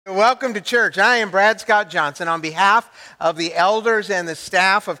Welcome to church. I am Brad Scott Johnson on behalf of the elders and the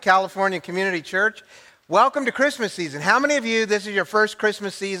staff of California Community Church. Welcome to Christmas season. How many of you, this is your first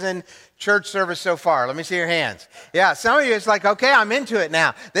Christmas season church service so far? Let me see your hands. Yeah, some of you, it's like, okay, I'm into it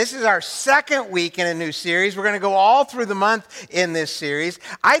now. This is our second week in a new series. We're going to go all through the month in this series.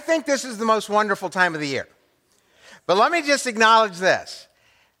 I think this is the most wonderful time of the year. But let me just acknowledge this.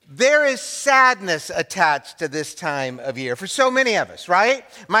 There is sadness attached to this time of year for so many of us, right?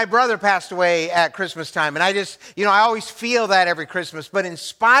 My brother passed away at Christmas time, and I always feel that every Christmas. But in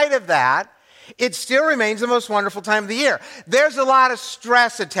spite of that, it still remains the most wonderful time of the year. There's a lot of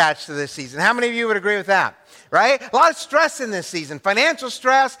stress attached to this season. How many of you would agree with that? Right? A lot of stress in this season. Financial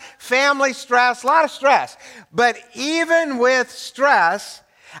stress, family stress, a lot of stress. But even with stress,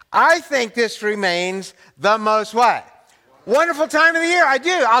 I think this remains the most what? Wonderful time of the year. I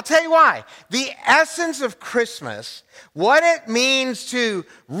do. I'll tell you why. The essence of Christmas, what it means to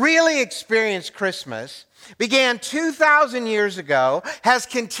really experience Christmas, began 2,000 years ago, has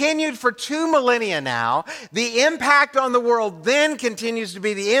continued for 2 millennia now. The impact on the world then continues to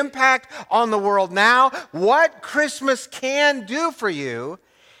be the impact on the world now. What Christmas can do for you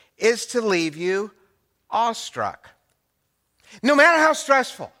is to leave you awestruck. No matter how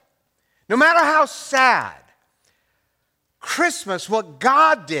stressful, no matter how sad, Christmas, what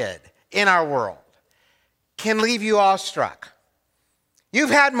God did in our world, can leave you awestruck.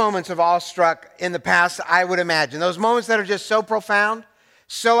 You've had moments of awestruck in the past, I would imagine. Those moments that are just so profound,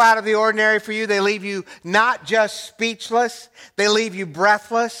 so out of the ordinary for you, they leave you not just speechless, they leave you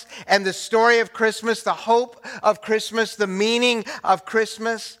breathless. And the story of Christmas, the hope of Christmas, the meaning of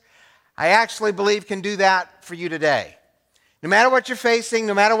Christmas, I actually believe can do that for you today. No matter what you're facing,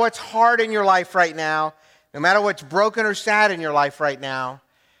 no matter what's hard in your life right now, no matter what's broken or sad in your life right now,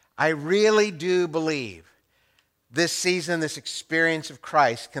 I really do believe this season, this experience of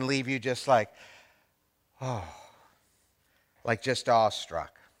Christ can leave you just like just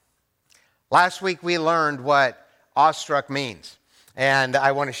awestruck. Last week we learned what awestruck means, and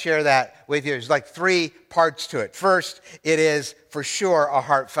I want to share that with you. There's like 3 parts to it. First, it is for sure a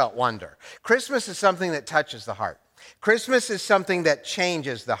heartfelt wonder. Christmas is something that touches the heart. Christmas is something that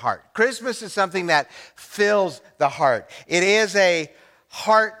changes the heart. Christmas is something that fills the heart. It is a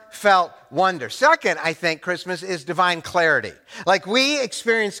heartfelt wonder. Second, I think Christmas is divine clarity. Like we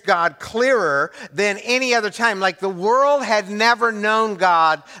experience God clearer than any other time. Like the world had never known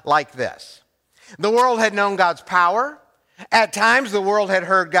God like this. The world had known God's power. At times, the world had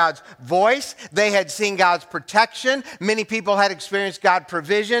heard God's voice. They had seen God's protection. Many people had experienced God's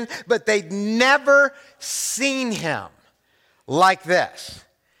provision, but they'd never seen Him like this.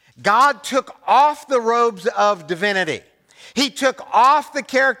 God took off the robes of divinity. He took off the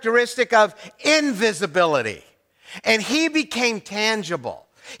characteristic of invisibility, and He became tangible.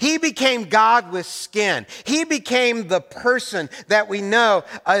 He became God with skin. He became the person that we know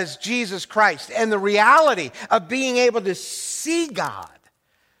as Jesus Christ. And the reality of being able to see God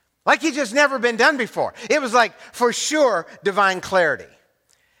like He just never been done before. It was like, for sure, divine clarity.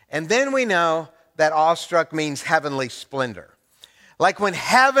 And then we know that awestruck means heavenly splendor. Like when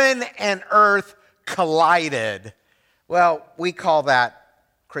heaven and earth collided, well, we call that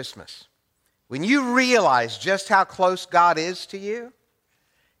Christmas. When you realize just how close God is to you,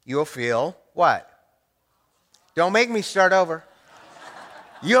 you'll feel what? Don't make me start over.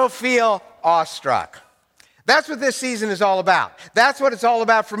 You'll feel awestruck. That's what this season is all about. That's what it's all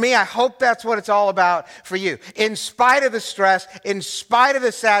about for me. I hope that's what it's all about for you. In spite of the stress, in spite of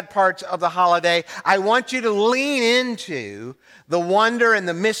the sad parts of the holiday, I want you to lean into the wonder and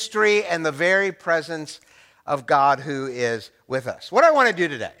the mystery and the very presence of God who is with us. What I want to do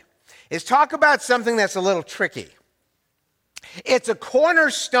today is talk about something that's a little tricky. It's a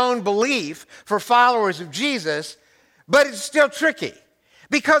cornerstone belief for followers of Jesus, but it's still tricky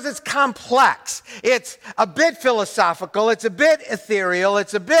because it's complex. It's a bit philosophical. It's a bit ethereal.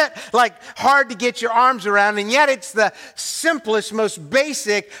 It's a bit like hard to get your arms around, and yet it's the simplest, most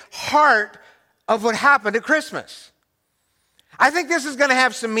basic heart of what happened at Christmas. I think this is going to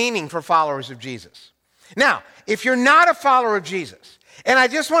have some meaning for followers of Jesus. Now, if you're not a follower of Jesus, and I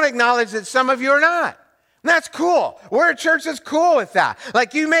just want to acknowledge that some of you are not, that's cool. We're a church that's cool with that.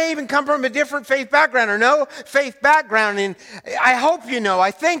 Like you may even come from a different faith background or no faith background. And I hope you know, I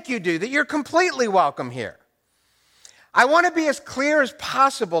think you do, that you're completely welcome here. I want to be as clear as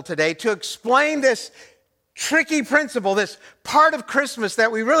possible today to explain this tricky principle, this part of Christmas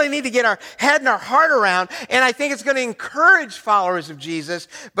that we really need to get our head and our heart around. And I think it's going to encourage followers of Jesus.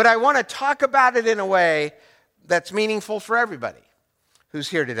 But I want to talk about it in a way that's meaningful for everybody who's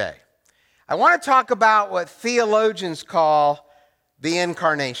here today. I want to talk about what theologians call the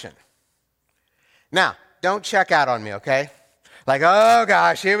incarnation. Now, don't check out on me, okay? Like, oh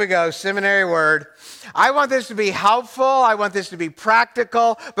gosh, here we go, seminary word. I want this to be helpful. I want this to be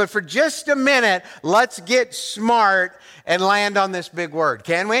practical. But for just a minute, let's get smart and land on this big word.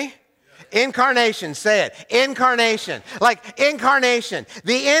 Can we? Incarnation, say it. Incarnation. Like incarnation.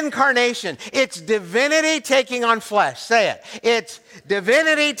 The incarnation. It's divinity taking on flesh. Say it. It's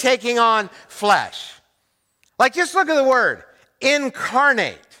divinity taking on flesh. Like just look at the word.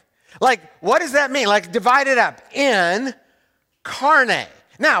 Incarnate. Like what does that mean? Like divide it up. Incarnate.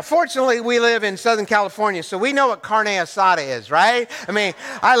 Now, fortunately, we live in Southern California, so we know what carne asada is, right? I mean,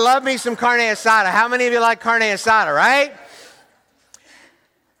 I love me some carne asada. How many of you like carne asada, right?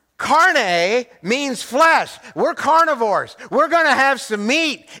 Carne means flesh. We're carnivores. We're going to have some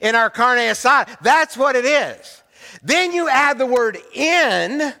meat in our carne asada. That's what it is. Then you add the word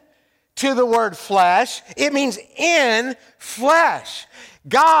in to the word flesh. It means in flesh.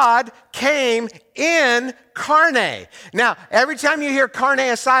 God came in carne. Now, every time you hear carne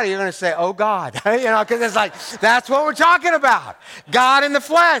asada, you're going to say, oh God, because it's like, that's what we're talking about. God in the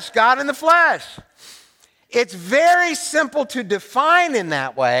flesh, God in the flesh. It's very simple to define in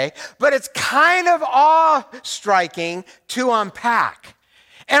that way, but it's kind of awe-striking to unpack.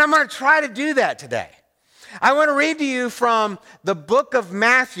 And I'm going to try to do that today. I want to read to you from the book of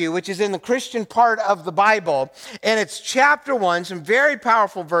Matthew, which is in the Christian part of the Bible, and it's chapter 1, some very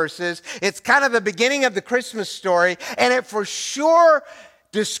powerful verses. It's kind of the beginning of the Christmas story, and it for sure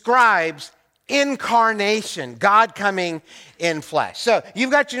describes incarnation, God coming in flesh. So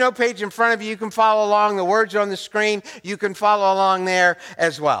you've got your note page in front of you. You can follow along. The words are on the screen. You can follow along there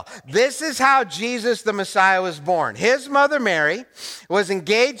as well. This is how Jesus the Messiah was born. His mother Mary was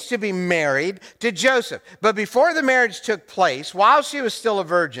engaged to be married to Joseph. But before the marriage took place, while she was still a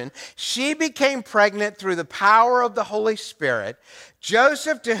virgin, she became pregnant through the power of the Holy Spirit.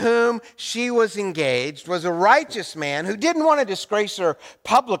 Joseph, to whom she was engaged, was a righteous man who didn't want to disgrace her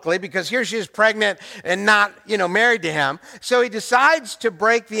publicly because here she is pregnant and not, married to him. So he decides to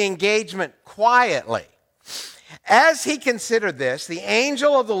break the engagement quietly. As he considered this, the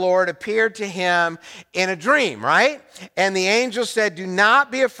angel of the Lord appeared to him in a dream, right? And the angel said, do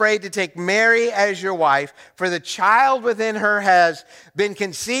not be afraid to take Mary as your wife, for the child within her has been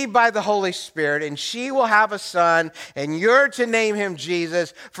conceived by the Holy Spirit, and she will have a son, and you're to name him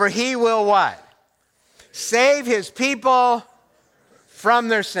Jesus, for he will what? Save his people from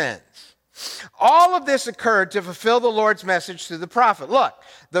their sins. All of this occurred to fulfill the Lord's message through the prophet. Look,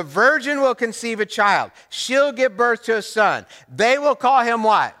 the virgin will conceive a child. She'll give birth to a son. They will call him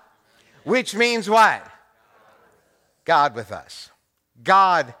what? Which means what? God with us.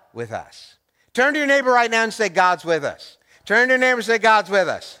 God with us. Turn to your neighbor right now and say, God's with us. Turn to your neighbor and say, God's with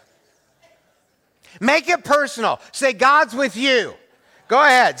us. Make it personal. Say, God's with you. Go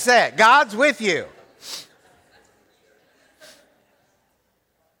ahead, say it. God's with you.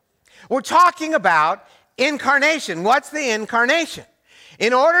 We're talking about incarnation. What's the incarnation?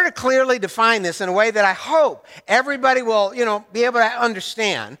 In order to clearly define this in a way that I hope everybody will, be able to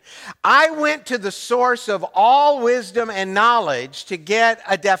understand, I went to the source of all wisdom and knowledge to get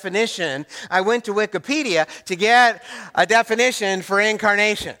a definition. I went to Wikipedia to get a definition for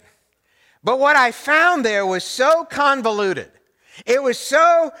incarnation. But what I found there was so convoluted. It was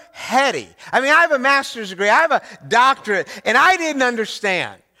so heady. I mean, I have a master's degree. I have a doctorate, and I didn't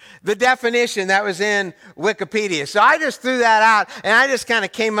understand the definition that was in Wikipedia. So I just threw that out and I just kind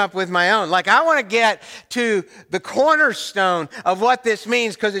of came up with my own. Like I want to get to the cornerstone of what this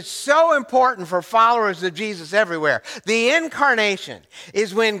means because it's so important for followers of Jesus everywhere. The incarnation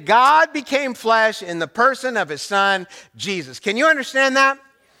is when God became flesh in the person of his son, Jesus. Can you understand that?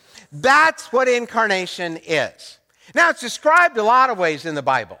 That's what incarnation is. Now it's described a lot of ways in the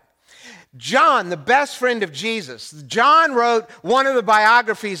Bible. John, the best friend of Jesus, John wrote one of the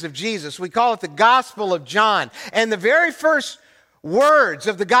biographies of Jesus. We call it the Gospel of John. And the very first words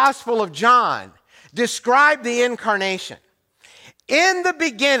of the Gospel of John describe the incarnation. In the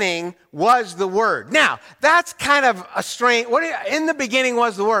beginning was the Word. Now, that's kind of a strange, in the beginning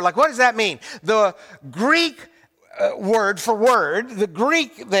was the Word. Like, what does that mean? The Greek word for word, the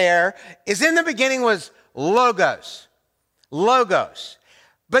Greek there is in the beginning was logos. Logos.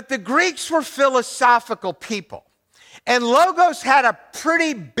 But the Greeks were philosophical people. And logos had a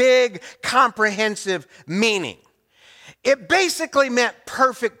pretty big, comprehensive meaning. It basically meant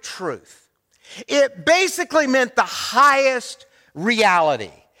perfect truth. It basically meant the highest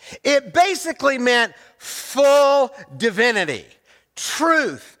reality. It basically meant full divinity,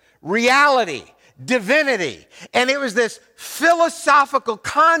 truth, reality, divinity. And it was this philosophical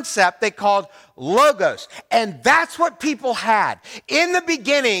concept they called Logos. And that's what people had. In the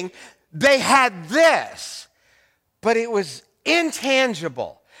beginning, they had this, but it was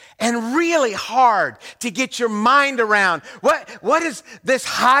intangible and really hard to get your mind around. What is this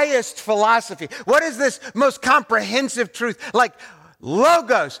highest philosophy? What is this most comprehensive truth? Like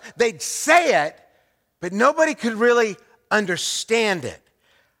Logos, they'd say it, but nobody could really understand it.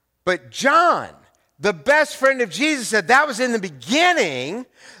 But John, the best friend of Jesus, said that was in the beginning,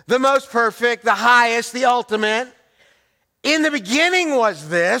 the most perfect, the highest, the ultimate. In the beginning was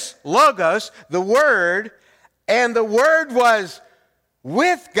this, Logos, the Word, and the Word was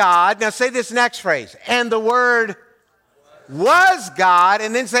with God. Now say this next phrase. And the Word was God.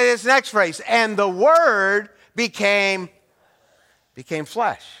 And then say this next phrase. And the Word became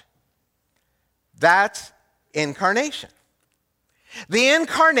flesh. That's incarnation. The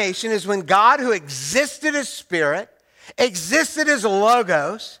incarnation is when God, who existed as Spirit, existed as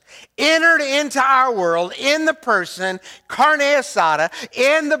Logos, entered into our world in the person, carne asada,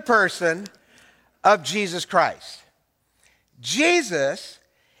 in the person of Jesus Christ. Jesus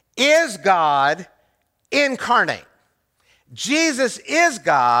is God incarnate. Jesus is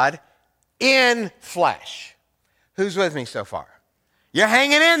God in flesh. Who's with me so far? You're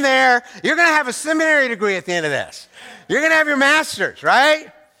hanging in there. You're going to have a seminary degree at the end of this. You're going to have your master's,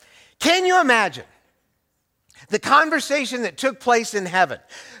 right? Can you imagine the conversation that took place in heaven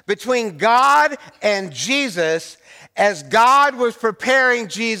between God and Jesus as God was preparing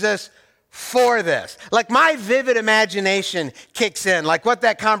Jesus for this? Like my vivid imagination kicks in, like what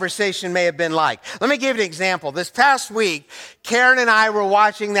that conversation may have been like. Let me give you an example. This past week, Karen and I were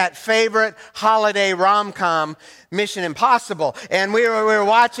watching that favorite holiday rom-com, Mission Impossible, and we were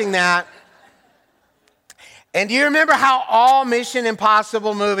watching that. And do you remember how all Mission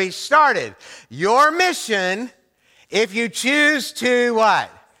Impossible movies started? Your mission, if you choose to what?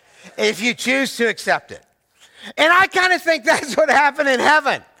 If you choose to accept it. And I kind of think that's what happened in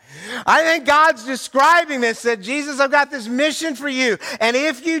heaven. I think God's describing this, said, Jesus, I've got this mission for you. And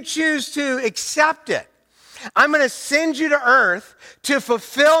if you choose to accept it, I'm going to send you to earth to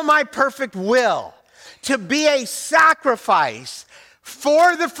fulfill my perfect will, to be a sacrifice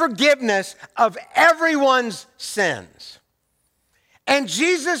for the forgiveness of everyone's sins. And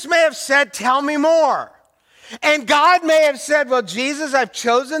Jesus may have said, tell me more. And God may have said, well, Jesus, I've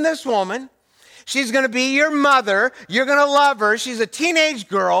chosen this woman. She's going to be your mother. You're going to love her. She's a teenage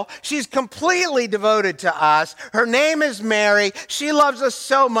girl. She's completely devoted to us. Her name is Mary. She loves us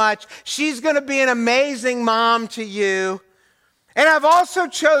so much. She's going to be an amazing mom to you. And I've also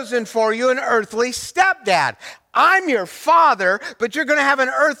chosen for you an earthly stepdad. I'm your father, but you're going to have an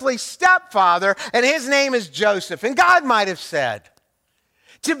earthly stepfather, and his name is Joseph. And God might have said,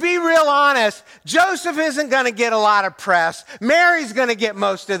 to be real honest, Joseph isn't going to get a lot of press. Mary's going to get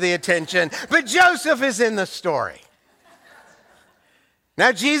most of the attention, but Joseph is in the story.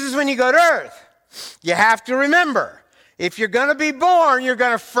 Now, Jesus, when you go to earth, you have to remember, if you're going to be born, you're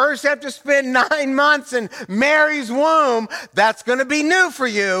going to first have to spend 9 months in Mary's womb. That's going to be new for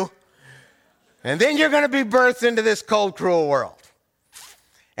you. And then you're going to be birthed into this cold, cruel world.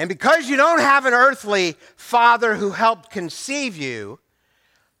 And because you don't have an earthly father who helped conceive you,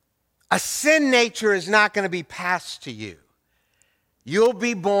 a sin nature is not going to be passed to you. You'll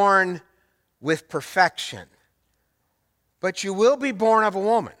be born with perfection, but you will be born of a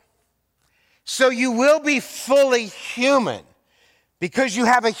woman. So you will be fully human because you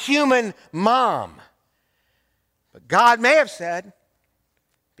have a human mom. But God may have said,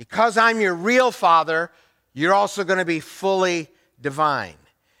 because I'm your real father, you're also going to be fully divine.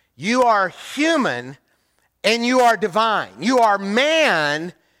 You are human and you are divine. You are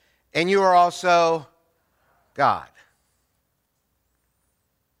man and you are also God.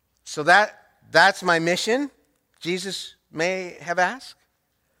 So that's my mission, Jesus may have asked.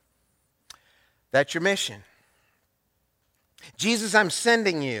 That's your mission. Jesus, I'm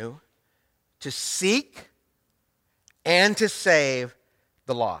sending you to seek and to save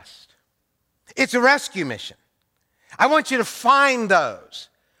the lost. It's a rescue mission. I want you to find those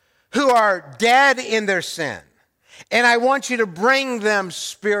who are dead in their sin. And I want you to bring them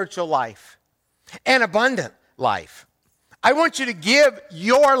spiritual life and abundant life. I want you to give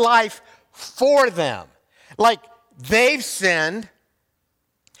your life for them. Like they've sinned.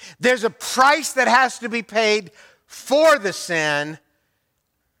 There's a price that has to be paid for the sin.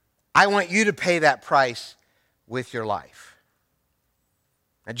 I want you to pay that price with your life.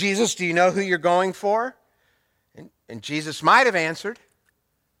 Now, Jesus, do you know who you're going for? And Jesus might have answered,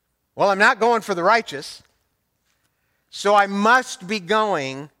 well, I'm not going for the righteous, so I must be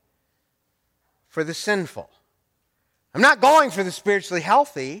going for the sinful. I'm not going for the spiritually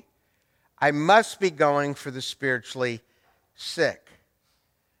healthy. I must be going for the spiritually sick.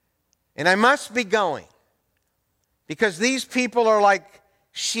 And I must be going because these people are like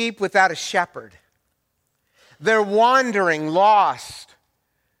sheep without a shepherd. They're wandering, lost.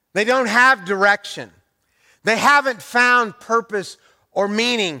 They don't have direction. They haven't found purpose or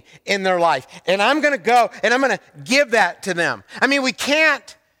meaning in their life. And I'm going to go and I'm going to give that to them. I mean, we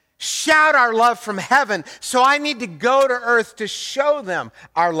can't shout our love from heaven, so I need to go to earth to show them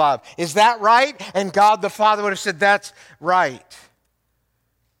our love. Is that right? And God the Father would have said, that's right.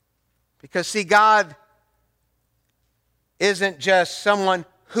 Because see, God isn't just someone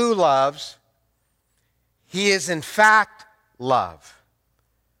who loves. He is in fact love.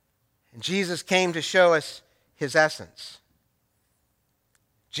 And Jesus came to show us his essence.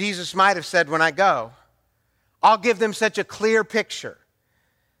 Jesus might have said, when I go, I'll give them such a clear picture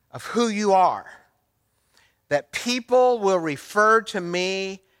of who you are that people will refer to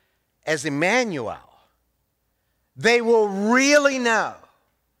me as Emmanuel. They will really know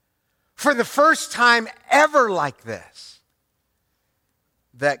for the first time ever like this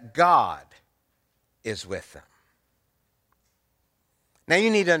that God is with them. Now you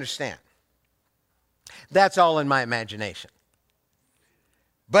need to understand, that's all in my imagination.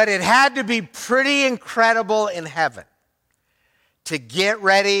 But it had to be pretty incredible in heaven to get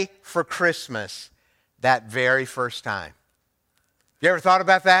ready for Christmas that very first time. You ever thought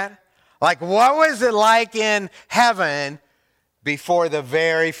about that? Like, what was it like in heaven before the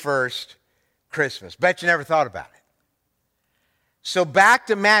very first Christmas? Bet you never thought about it. So back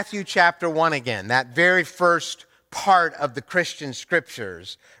to Matthew chapter 1 again, that very first part of the Christian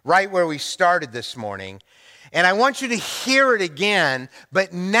scriptures, right where we started this morning. And I want you to hear it again,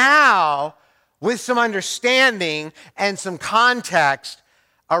 but now with some understanding and some context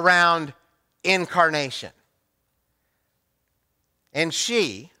around incarnation. And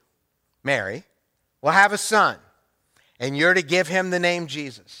she, Mary, will have a son, and you're to give him the name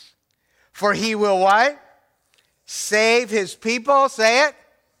Jesus. For he will what? Save his people, say it,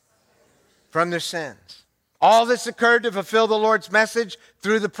 from their sins. All this occurred to fulfill the Lord's message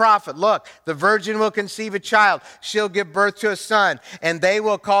through the prophet. Look, the virgin will conceive a child. She'll give birth to a son. And they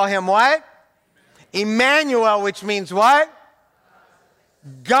will call him what? Emmanuel, which means what?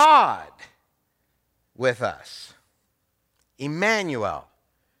 God with us. Emmanuel,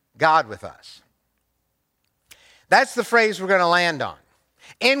 God with us. That's the phrase we're going to land on.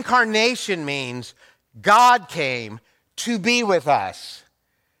 Incarnation means God came to be with us.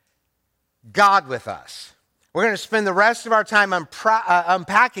 God with us. We're going to spend the rest of our time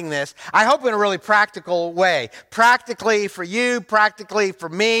unpacking this, I hope in a really practical way. Practically for you, practically for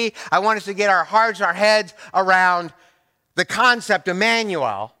me. I want us to get our hearts, our heads around the concept of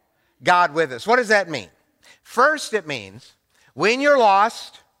Emmanuel, God with us. What does that mean? First, it means when you're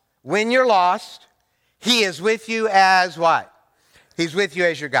lost, he is with you as what? He's with you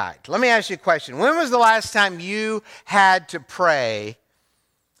as your guide. Let me ask you a question. When was the last time you had to pray,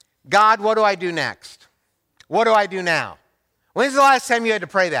 God, what do I do next? What do I do now? When's the last time you had to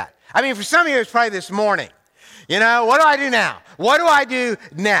pray that? I mean, for some of you, it's probably this morning. You know, what do I do now? What do I do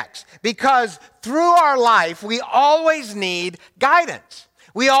next? Because through our life, we always need guidance.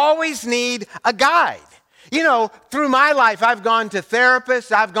 We always need a guide. You know, through my life, I've gone to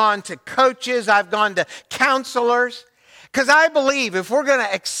therapists, I've gone to coaches, I've gone to counselors. Because I believe if we're going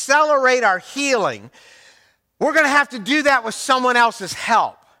to accelerate our healing, we're going to have to do that with someone else's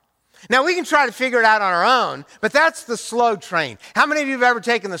help. Now, we can try to figure it out on our own, but that's the slow train. How many of you have ever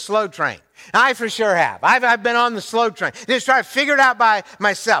taken the slow train? I for sure have. I've been on the slow train. Just try to figure it out by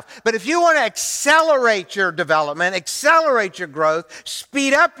myself. But if you want to accelerate your development, accelerate your growth,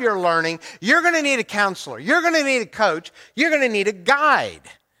 speed up your learning, you're going to need a counselor. You're going to need a coach. You're going to need a guide.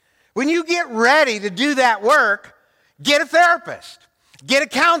 When you get ready to do that work, get a therapist. Get a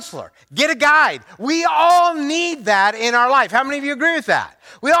counselor. Get a guide. We all need that in our life. How many of you agree with that?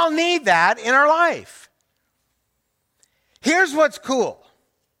 We all need that in our life. Here's what's cool.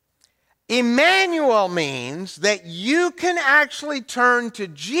 Emmanuel means that you can actually turn to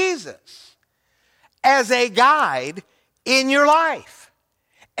Jesus as a guide in your life.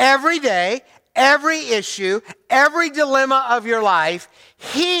 Every day, every issue, every dilemma of your life,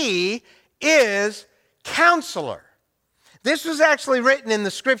 he is counselor. This was actually written in the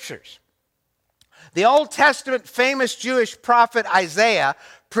scriptures. The Old Testament famous Jewish prophet Isaiah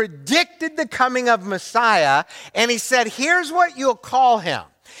predicted the coming of Messiah, and he said, here's what you'll call him.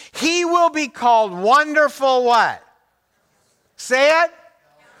 He will be called Wonderful what? Say it.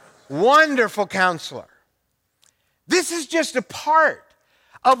 Wonderful Counselor. This is just a part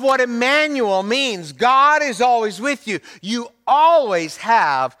of what Emmanuel means. God is always with you. You always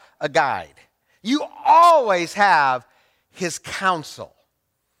have a guide. You always have his counsel.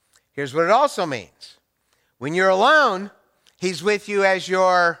 Here's what it also means. When you're alone, he's with you as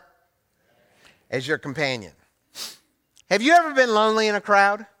your companion. Have you ever been lonely in a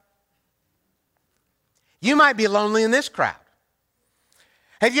crowd? You might be lonely in this crowd.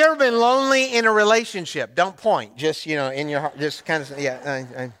 Have you ever been lonely in a relationship? Don't point, just, in your heart, just kind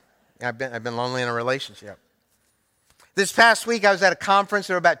of, I've been lonely in a relationship. This past week, I was at a conference.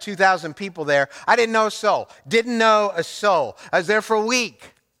 There were about 2,000 people there. I didn't know a soul. Didn't know a soul. I was there for a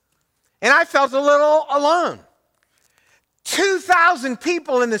week. And I felt a little alone. 2,000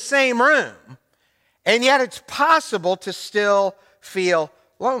 people in the same room. And yet it's possible to still feel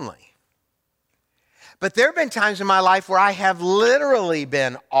lonely. But there have been times in my life where I have literally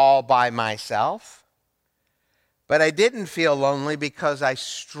been all by myself. But I didn't feel lonely because I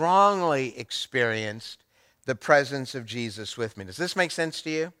strongly experienced the presence of Jesus with me. Does this make sense to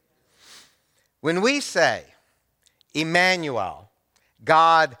you? When we say, Emmanuel,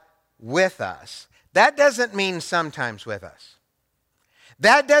 God with us, that doesn't mean sometimes with us.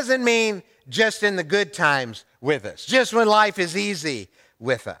 That doesn't mean just in the good times with us, just when life is easy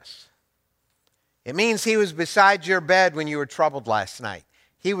with us. It means he was beside your bed when you were troubled last night.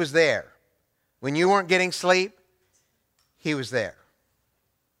 He was there. When you weren't getting sleep, he was there.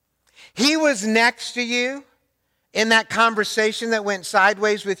 He was next to you in that conversation that went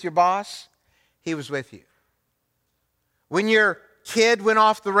sideways with your boss. He was with you. When your kid went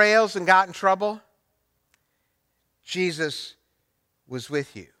off the rails and got in trouble, Jesus was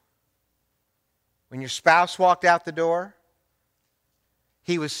with you. When your spouse walked out the door,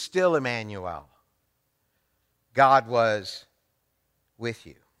 he was still Emmanuel. God was with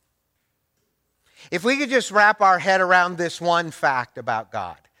you. If we could just wrap our head around this one fact about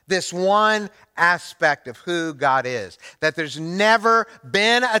God, this one aspect of who God is, that there's never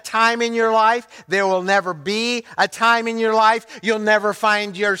been a time in your life, there will never be a time in your life, you'll never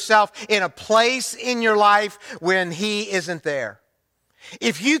find yourself in a place in your life when he isn't there.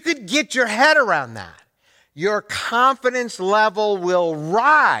 If you could get your head around that, your confidence level will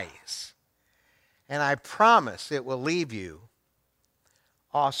rise. And I promise it will leave you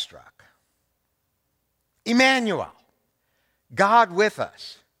awestruck. Emmanuel, God with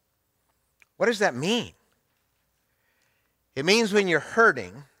us. What does that mean? It means when you're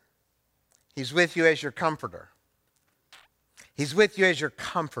hurting, he's with you as your comforter. He's with you as your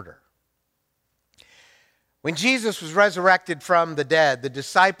comforter. When Jesus was resurrected from the dead, the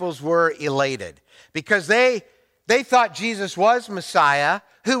disciples were elated because they thought Jesus was Messiah,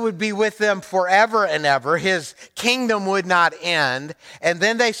 who would be with them forever and ever. His kingdom would not end. And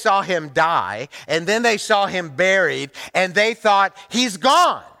then they saw him die. And then they saw him buried. And they thought, he's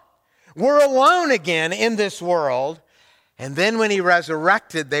gone. We're alone again in this world. And then when he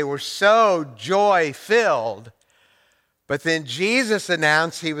resurrected, they were so joy-filled. But then Jesus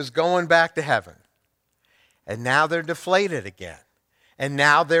announced he was going back to heaven. And now they're deflated again. And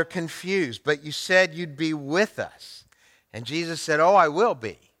now they're confused. But you said you'd be with us. And Jesus said, oh, I will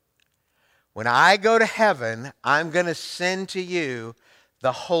be. When I go to heaven, I'm going to send to you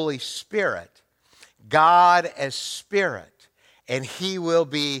the Holy Spirit, God as Spirit, and he will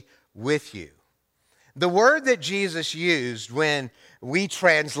be with you. The word that Jesus used when we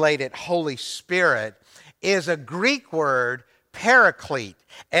translate it Holy Spirit is a Greek word, paraclete.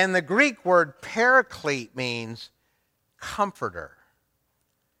 And the Greek word paraclete means comforter.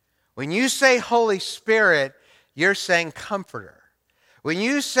 When you say Holy Spirit, you're saying comforter. When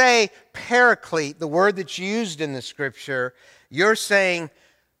you say paraclete, the word that's used in the scripture, you're saying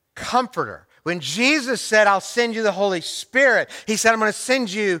comforter. When Jesus said, I'll send you the Holy Spirit, he said, I'm going to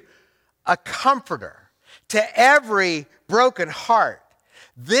send you a comforter to every broken heart.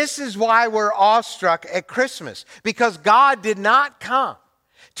 This is why we're awestruck at Christmas, because God did not come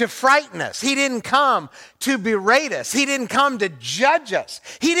to frighten us. He didn't come to berate us. He didn't come to judge us.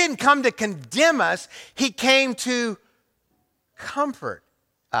 He didn't come to condemn us. He came to comfort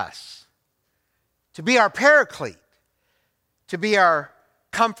us, to be our paraclete, to be our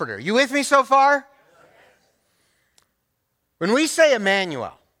comforter. You with me so far? When we say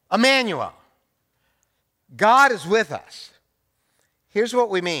Emmanuel, God is with us. Here's what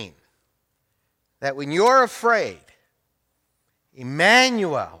we mean. That when you're afraid,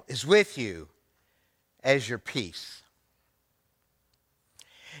 Emmanuel is with you as your peace.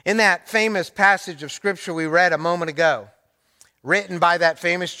 In that famous passage of Scripture we read a moment ago, written by that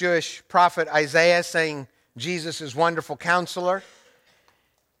famous Jewish prophet Isaiah saying Jesus is wonderful counselor,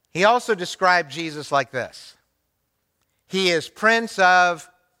 he also described Jesus like this. He is Prince of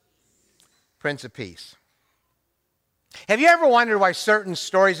Peace. Have you ever wondered why certain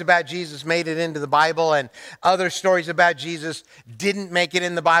stories about Jesus made it into the Bible and other stories about Jesus didn't make it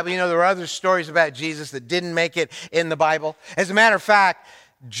in the Bible? You know, there were other stories about Jesus that didn't make it in the Bible. As a matter of fact,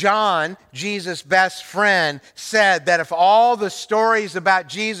 John, Jesus' best friend, said that if all the stories about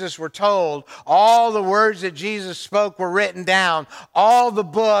Jesus were told, all the words that Jesus spoke were written down, all the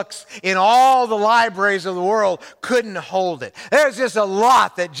books in all the libraries of the world couldn't hold it. There's just a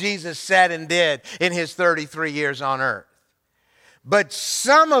lot that Jesus said and did in his 33 years on earth. But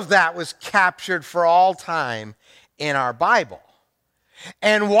some of that was captured for all time in our Bible.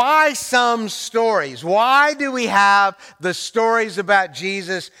 And why some stories? Why do we have the stories about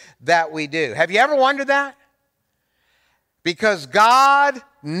Jesus that we do? Have you ever wondered that? Because God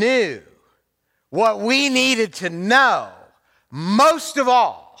knew what we needed to know most of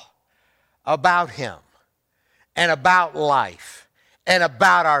all about him and about life and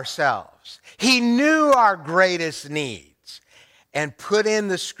about ourselves. He knew our greatest needs and put in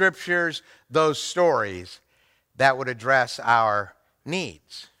the scriptures those stories that would address our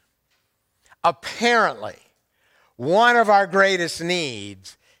needs. Apparently, one of our greatest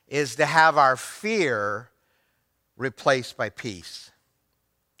needs is to have our fear replaced by peace.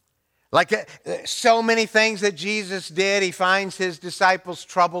 Like so many things that Jesus did, he finds his disciples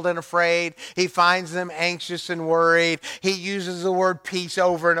troubled and afraid. He finds them anxious and worried. He uses the word peace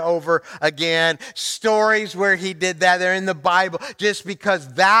over and over again. Stories where he did that, they're in the Bible, just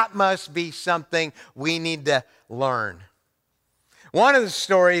because that must be something we need to learn. One of the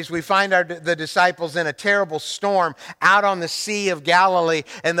stories, we find the disciples in a terrible storm out on the Sea of Galilee,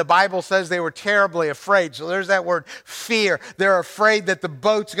 and the Bible says they were terribly afraid. So there's that word fear. They're afraid that the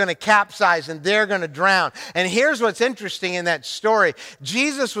boat's going to capsize and they're going to drown. And here's what's interesting in that story.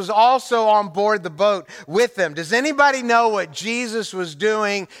 Jesus was also on board the boat with them. Does anybody know what Jesus was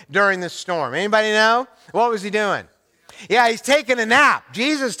doing during the storm? Anybody know? What was he doing? Yeah, he's taking a nap.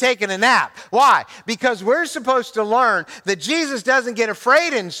 Jesus taking a nap. Why? Because we're supposed to learn that Jesus doesn't get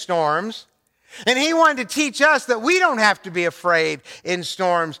afraid in storms, and he wanted to teach us that we don't have to be afraid in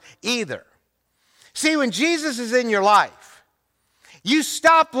storms either. See, when Jesus is in your life, you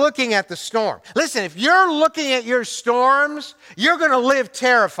stop looking at the storm. Listen, if you're looking at your storms, you're going to live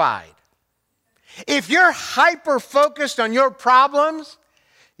terrified. If you're hyper-focused on your problems,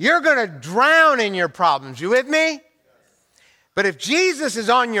 you're going to drown in your problems. You with me? But if Jesus is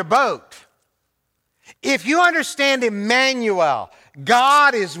on your boat, if you understand Emmanuel,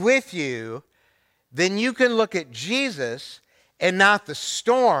 God is with you, then you can look at Jesus and not the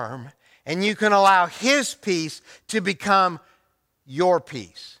storm, and you can allow his peace to become your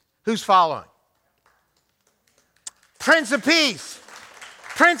peace. Who's following? Prince of Peace.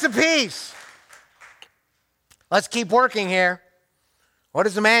 Prince of Peace. Let's keep working here. What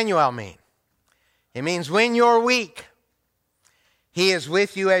does Emmanuel mean? It means when you're weak, he is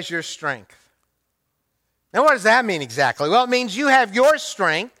with you as your strength. Now, what does that mean exactly? Well, it means you have your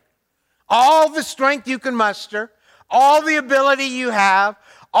strength, all the strength you can muster, all the ability you have,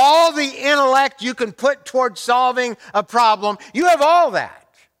 all the intellect you can put towards solving a problem. You have all that.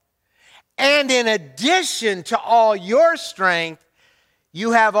 And in addition to all your strength,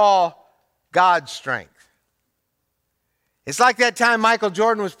 you have all God's strength. It's like that time Michael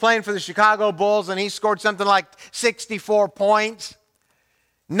Jordan was playing for the Chicago Bulls and he scored something like 64 points.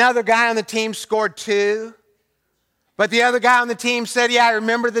 Another guy on the team scored 2. But the other guy on the team said, yeah, I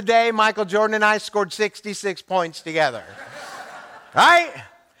remember the day Michael Jordan and I scored 66 points together. Right?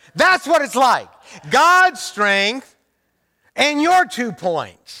 That's what it's like. God's strength and your 2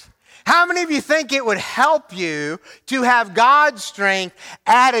 points. How many of you think it would help you to have God's strength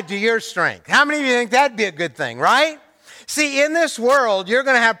added to your strength? How many of you think that'd be a good thing, right? See, in this world, you're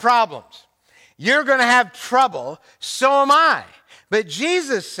going to have problems. You're going to have trouble. So am I. But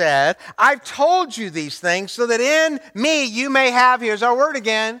Jesus said, I've told you these things so that in me you may have, here's our word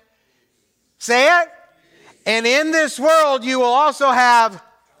again. Say it. And in this world you will also have,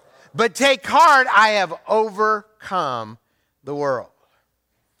 but take heart, I have overcome the world.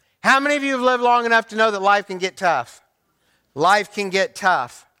 How many of you have lived long enough to know that life can get tough? Life can get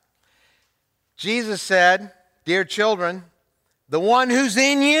tough. Jesus said, dear children, the one who's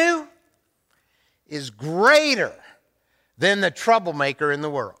in you is greater than the troublemaker in the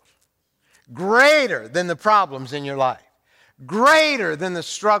world. Greater than the problems in your life. Greater than the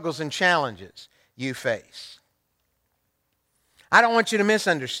struggles and challenges you face. I don't want you to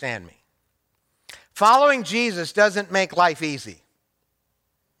misunderstand me. Following Jesus doesn't make life easy.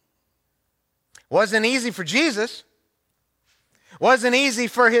 Wasn't easy for Jesus. Wasn't easy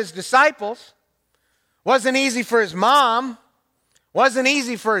for his disciples. Wasn't easy for his mom. Wasn't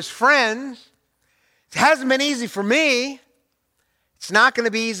easy for his friends. It hasn't been easy for me. It's not going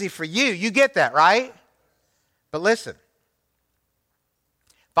to be easy for you. You get that, right? But listen,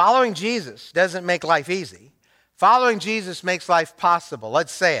 following Jesus doesn't make life easy. Following Jesus makes life possible.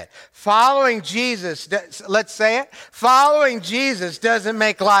 Let's say it. Following Jesus, let's say it. Following Jesus doesn't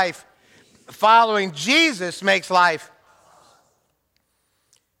make life. Following Jesus makes life.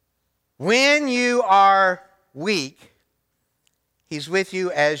 When you are weak, he's with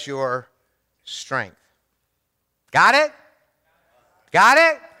you as your strength. Got it? Got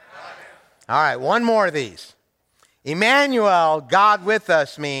it? All right, one more of these. Emmanuel, God with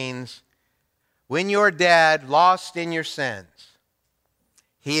us, means when you're dead, lost in your sins,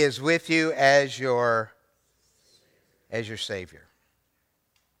 he is with you as your Savior.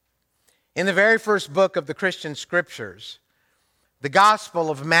 In the very first book of the Christian Scriptures, the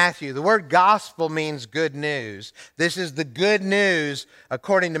Gospel of Matthew, the word gospel means good news. This is the good news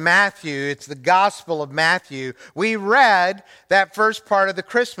according to Matthew. It's the Gospel of Matthew. We read that first part of the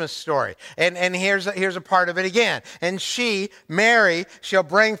Christmas story. And here's a part of it again. And she, Mary, shall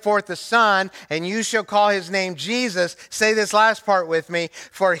bring forth a son, and you shall call his name Jesus. Say this last part with me.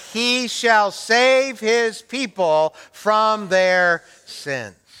 For he shall save his people from their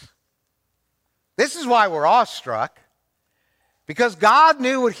sins. This is why we're awestruck. Because God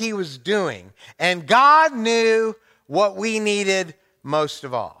knew what he was doing, and God knew what we needed most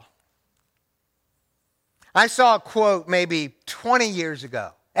of all. I saw a quote maybe 20 years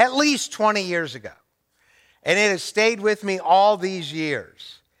ago, at least 20 years ago, and it has stayed with me all these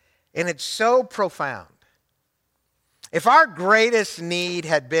years, and it's so profound. If our greatest need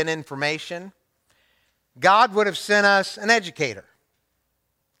had been information, God would have sent us an educator.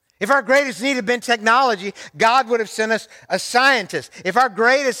 If our greatest need had been technology, God would have sent us a scientist. If our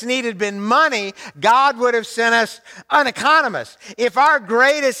greatest need had been money, God would have sent us an economist. If our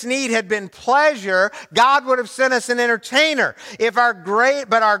greatest need had been pleasure, God would have sent us an entertainer. But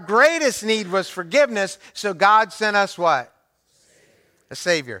our greatest need was forgiveness, so God sent us what? A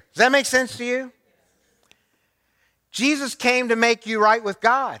Savior. Does that make sense to you? Jesus came to make you right with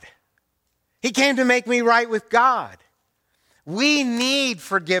God. He came to make me right with God. We need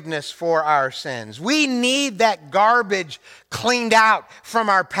forgiveness for our sins. We need that garbage cleaned out from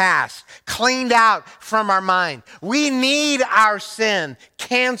our past, cleaned out from our mind. We need our sin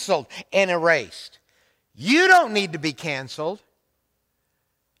canceled and erased. You don't need to be canceled.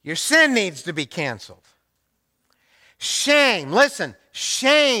 Your sin needs to be canceled. Shame, listen,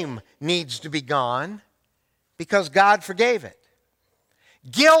 shame needs to be gone because God forgave it.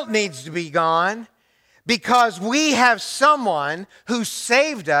 Guilt needs to be gone because we have someone who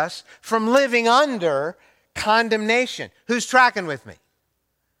saved us from living under condemnation. Who's tracking with me?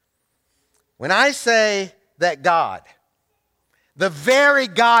 When I say that God, the very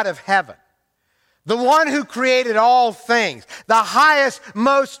God of heaven, the one who created all things, the highest,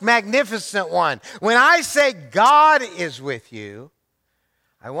 most magnificent one, when I say God is with you,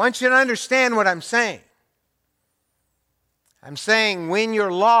 I want you to understand what I'm saying. I'm saying when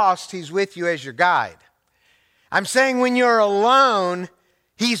you're lost, he's with you as your guide. I'm saying when you're alone,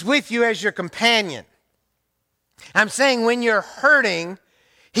 he's with you as your companion. I'm saying when you're hurting,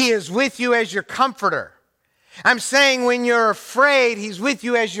 he is with you as your comforter. I'm saying when you're afraid, he's with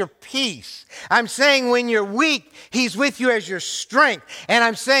you as your peace. I'm saying when you're weak, he's with you as your strength. And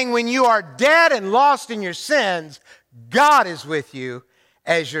I'm saying when you are dead and lost in your sins, God is with you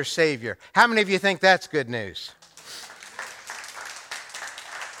as your Savior. How many of you think that's good news?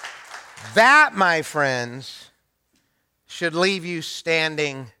 That, my friends, should leave you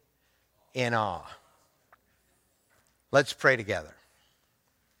standing in awe. Let's pray together.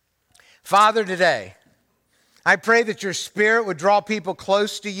 Father, today, I pray that your Spirit would draw people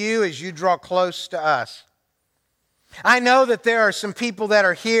close to you as you draw close to us. I know that there are some people that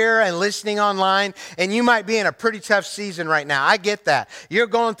are here and listening online, and you might be in a pretty tough season right now. I get that. You're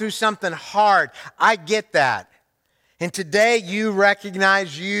going through something hard. I get that. And today you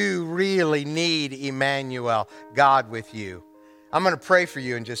recognize you really need Emmanuel, God with you. I'm going to pray for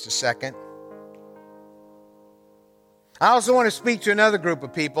you in just a second. I also want to speak to another group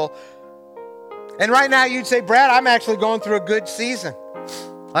of people. And right now you'd say, Brad, I'm actually going through a good season.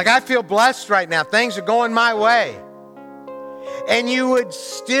 Like I feel blessed right now. Things are going my way. And you would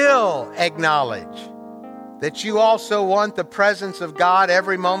still acknowledge that you also want the presence of God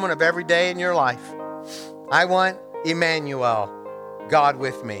every moment of every day in your life. I want Emmanuel, God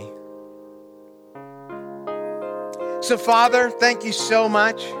with me. So, Father, thank you so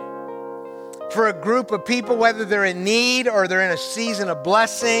much for a group of people, whether they're in need or they're in a season of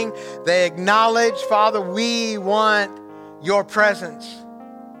blessing. They acknowledge, Father, we want your presence.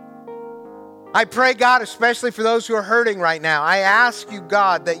 I pray, God, especially for those who are hurting right now. I ask you,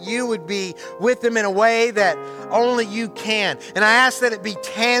 God, that you would be with them in a way that only you can. And I ask that it be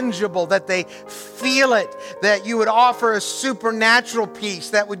tangible, that they feel it, that you would offer a supernatural peace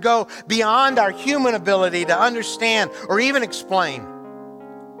that would go beyond our human ability to understand or even explain.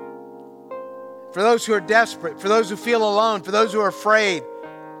 For those who are desperate, for those who feel alone, for those who are afraid,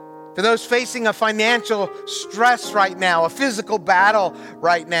 for those facing a financial stress right now, a physical battle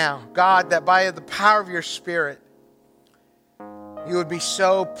right now, God, that by the power of your Spirit, you would be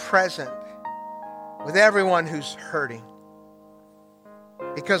so present with everyone who's hurting.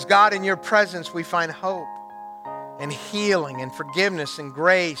 Because God, in your presence, we find hope and healing and forgiveness and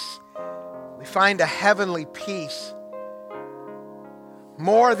grace. We find a heavenly peace,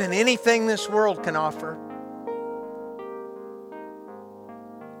 more than anything this world can offer.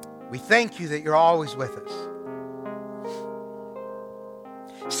 We thank you that you're always with us.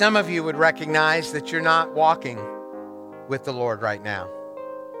 Some of you would recognize that you're not walking with the Lord right now.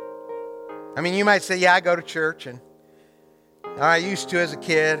 I mean, you might say, yeah, I go to church, and I used to as a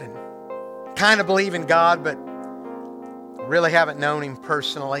kid, and kind of believe in God, but really haven't known Him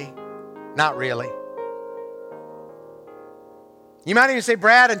personally. Not really. You might even say,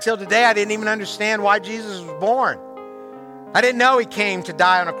 Brad, until today I didn't even understand why Jesus was born. I didn't know He came to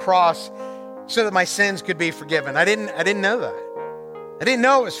die on a cross so that my sins could be forgiven. I didn't know that. I didn't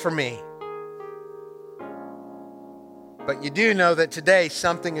know it was for me. But you do know that today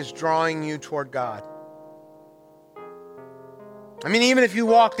something is drawing you toward God. I mean, even if you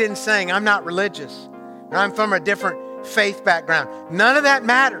walked in saying, I'm not religious, or I'm from a different faith background, none of that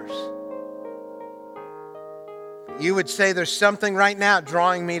matters. You would say there's something right now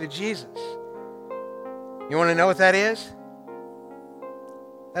drawing me to Jesus. You want to know what that is?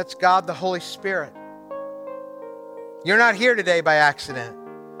 That's God the Holy Spirit. You're not here today by accident.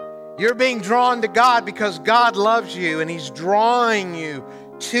 You're being drawn to God because God loves you and He's drawing you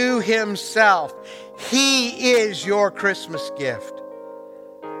to Himself. He is your Christmas gift.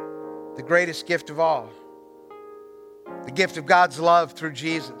 The greatest gift of all. The gift of God's love through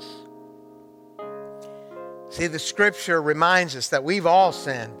Jesus. See, the Scripture reminds us that we've all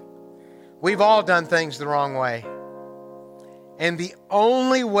sinned. We've all done things the wrong way. And the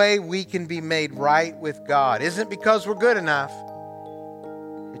only way we can be made right with God isn't because we're good enough.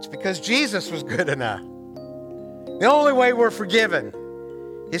 It's because Jesus was good enough. The only way we're forgiven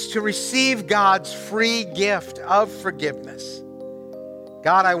is to receive God's free gift of forgiveness.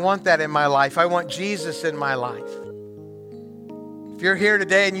 God, I want that in my life. I want Jesus in my life. If you're here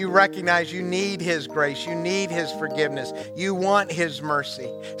today and you recognize you need His grace, you need His forgiveness, you want His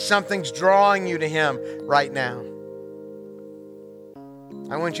mercy, something's drawing you to Him right now,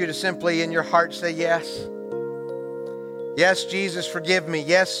 I want you to simply in your heart say yes. Yes, Jesus, forgive me.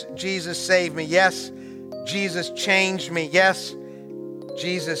 Yes, Jesus, save me. Yes, Jesus, change me. Yes,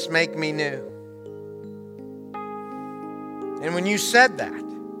 Jesus, make me new. And when you said that,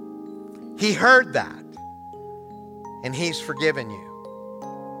 He heard that, and He's forgiven you.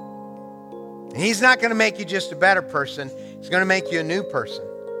 And He's not going to make you just a better person. He's going to make you a new person.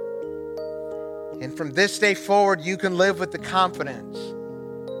 And from this day forward, you can live with the confidence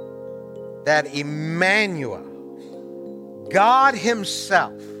that Emmanuel, God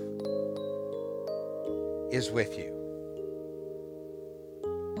Himself, is with you.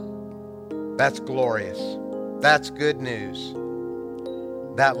 That's glorious. That's good news.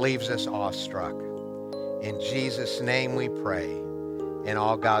 That leaves us awestruck. In Jesus' name we pray. And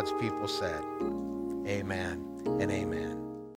all God's people said, amen and amen.